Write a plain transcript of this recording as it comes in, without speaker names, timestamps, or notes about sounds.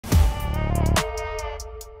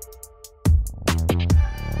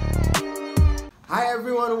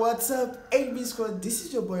everyone, what's up? AB Squad, this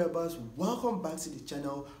is your boy Abbas. Welcome back to the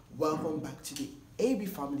channel. Welcome back to the AB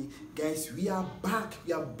family. Guys, we are back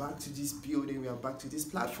to this building, we are back to this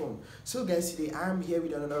platform. So guys, today I'm here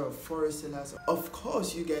with another of Forestellas. Of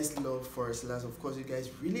course you guys love Forestellas, of course you guys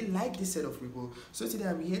really like this set of people. So today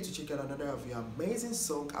I'm here to check out another of your amazing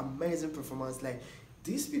song, amazing performance. Like,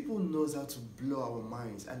 these people knows how to blow our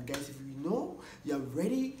minds. And guys, if you know you're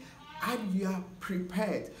ready and you are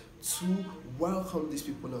prepared to welcome these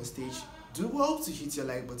people on stage, do well to hit your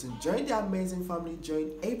like button, join the amazing family,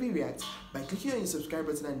 join AB React by clicking on your subscribe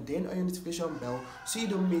button and then on your notification bell so you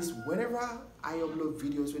don't miss whenever I upload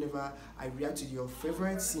videos, whenever I react to your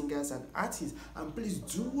favorite singers and artists. And please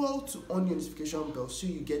do well to on your notification bell so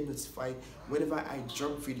you get notified whenever I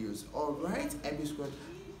drop videos. Alright, AB Squad,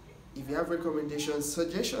 if you have recommendations,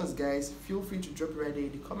 suggestions, guys, feel free to drop it right there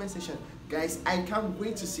in the comment section. Guys, I can't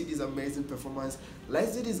wait to see this amazing performance.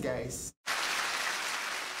 Let's do this, guys.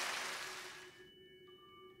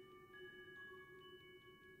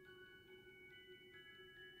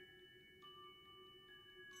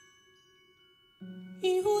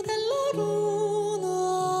 Hijo de la luna,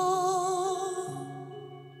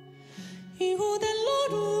 hijo de la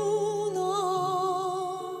luna,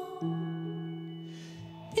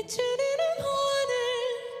 빛을 잃은 하늘,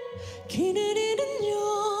 길을 잃은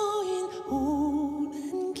여인,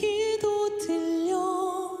 오랜 기도 들려.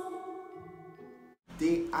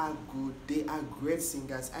 They are good, they are great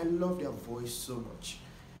singers. I love their voice so much.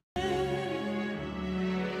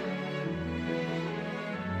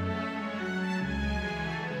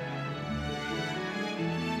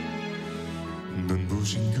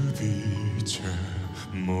 눈부신 그 빛에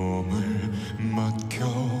몸을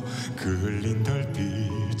맡겨 그 흘린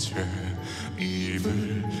달빛에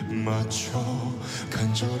입을 맞춰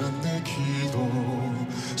간절한 내 기도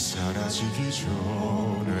사라지기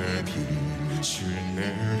전에 빛을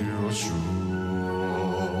내려줘.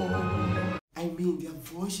 I mean, their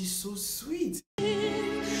voice is so sweet.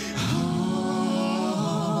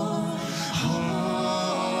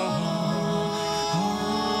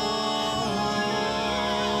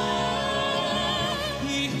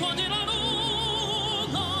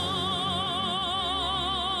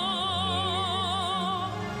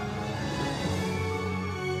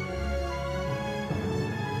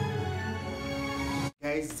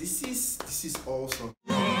 Guys, this is awesome.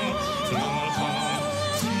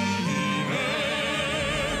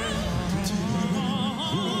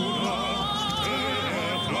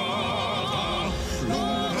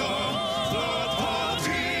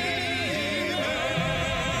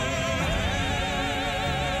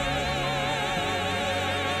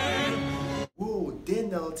 Whoa, they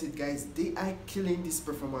nailed it, guys. They are killing this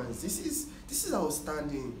performance. This is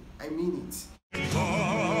outstanding. I mean it.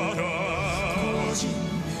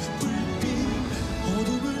 불빛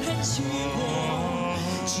어둠을 헤치고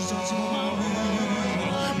찢어진 마음은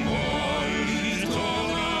멀리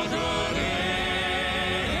떠나가네.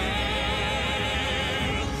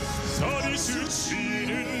 달이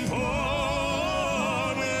스치는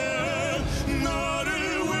밤에 나를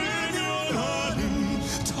외면하는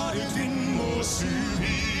달의 뒷모습이.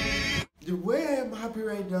 The way I am happy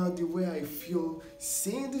right now, the way I feel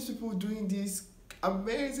seeing these people doing this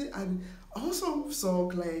amazing and awesome song,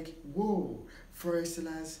 like, whoa,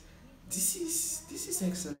 Forestellas, this is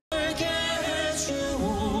excellent.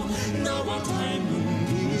 나와 닮은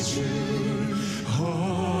빛을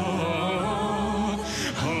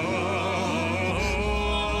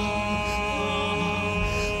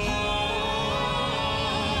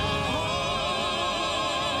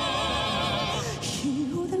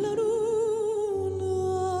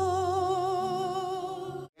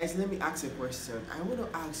Guys, let me ask a question. I want to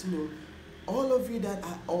ask, all of you that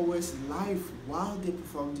are always live while they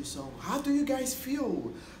perform the song, how do you guys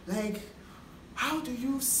feel? Like, how do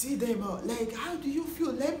you see them out? Like, how do you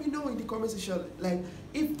feel? Let me know in the comment section. Like,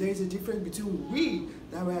 if there's a difference between we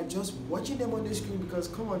that we are just watching them on the screen, because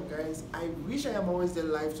come on guys, I wish I am always there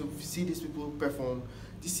live to see these people perform.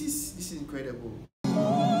 This is incredible.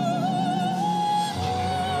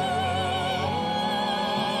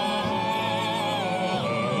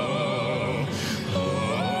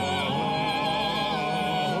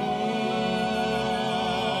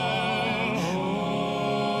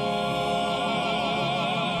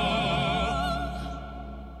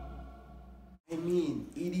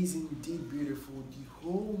 It is indeed beautiful. The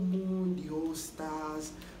whole moon, the whole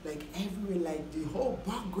stars, like everywhere, like the whole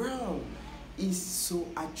background is so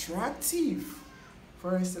attractive.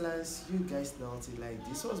 Forestellas, you guys nailed it. Like,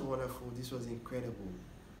 this was wonderful, this was incredible.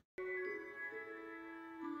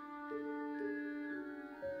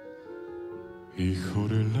 Hijo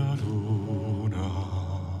de la luna,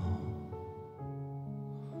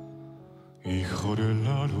 hijo de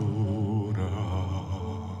la luna.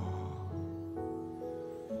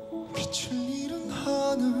 빛을 잃은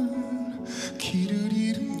하늘, 길을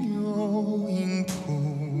잃은 여인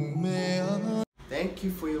품에 안아. Thank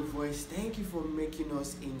you for your voice. Thank you for making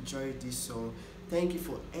us enjoy this song. Thank you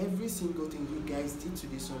for every single thing you guys did to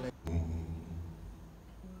this song.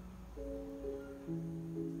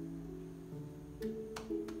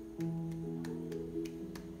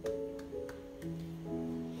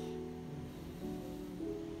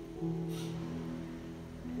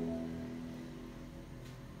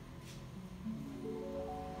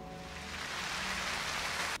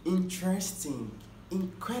 Interesting,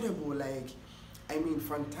 incredible,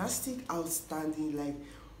 fantastic, outstanding.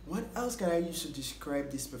 What else can I use to describe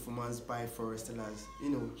this performance by Forestella?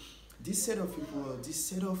 This set of people, this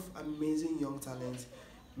set of amazing young talents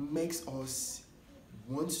makes us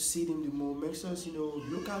want to see them the more, makes us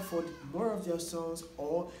look out for more of their songs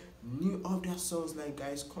or new of their songs.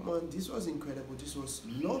 Guys, come on, this was incredible, this was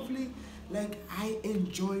lovely. I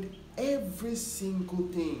enjoyed every single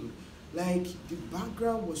thing. The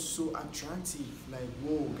background was so attractive.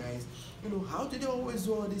 Whoa, guys, how do they always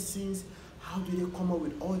do all these things? How do they come up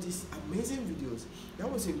with all these amazing videos?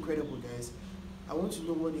 That was incredible, guys. I want to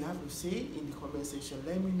know what you have to say in the comment section.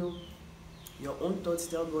 Let me know your own thoughts.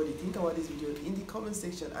 Tell me what you think about this video in the comment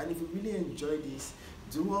section. And if you really enjoyed this,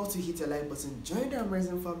 do well to hit the like button, join the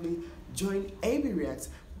amazing family, join AB Reacts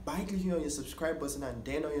by clicking on your subscribe button and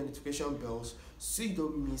then on your notification bells so you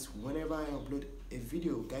don't miss whenever I upload a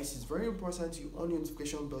video. Guys, it's very important you on your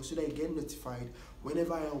notification bell so that you get notified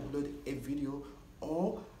whenever I upload a video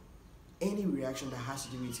or any reaction that has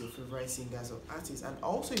to do with your favorite singers or artists. And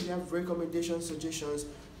also, if you have recommendations, suggestions,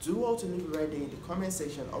 do well to leave it right there in the comment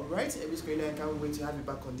section. Alright, every screener, I can't wait to have you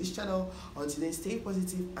back on this channel. Until then, stay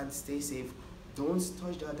positive and stay safe. Don't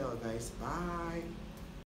touch that dial, guys. Bye.